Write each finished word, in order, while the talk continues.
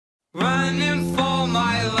Running for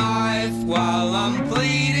my life while I'm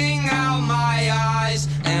bleeding out my eyes,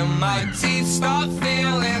 and my teeth start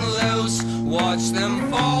feeling loose. Watch them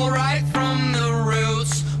fall right from the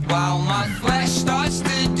roots, while my flesh starts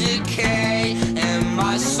to decay and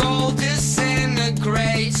my soul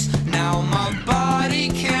disintegrates. Now my body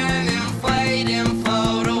can inflate and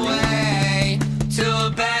float away to a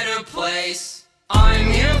better place. I'm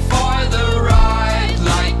here for the ride,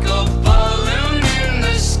 like a balloon in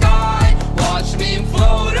the sky. Watch me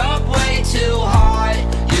float up way too high.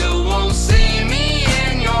 You won't see me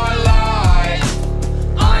in your life.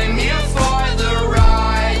 I'm here for the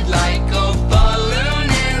ride, like a balloon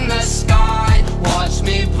in the sky. Watch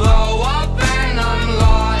me blow up and I'm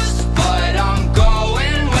lost, but I'm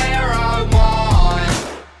going where I want.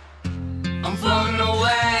 I'm floating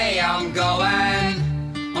away, I'm going.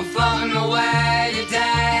 I'm floating away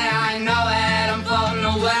today, I know it. I'm floating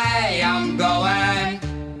away, I'm going.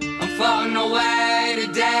 I'm floating away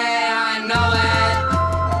today, I know it.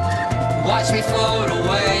 Watch me float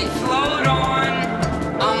away, float on.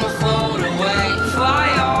 I'ma float away, fly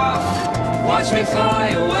off. Watch me fly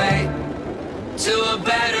away to a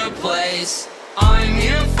better place. I'm here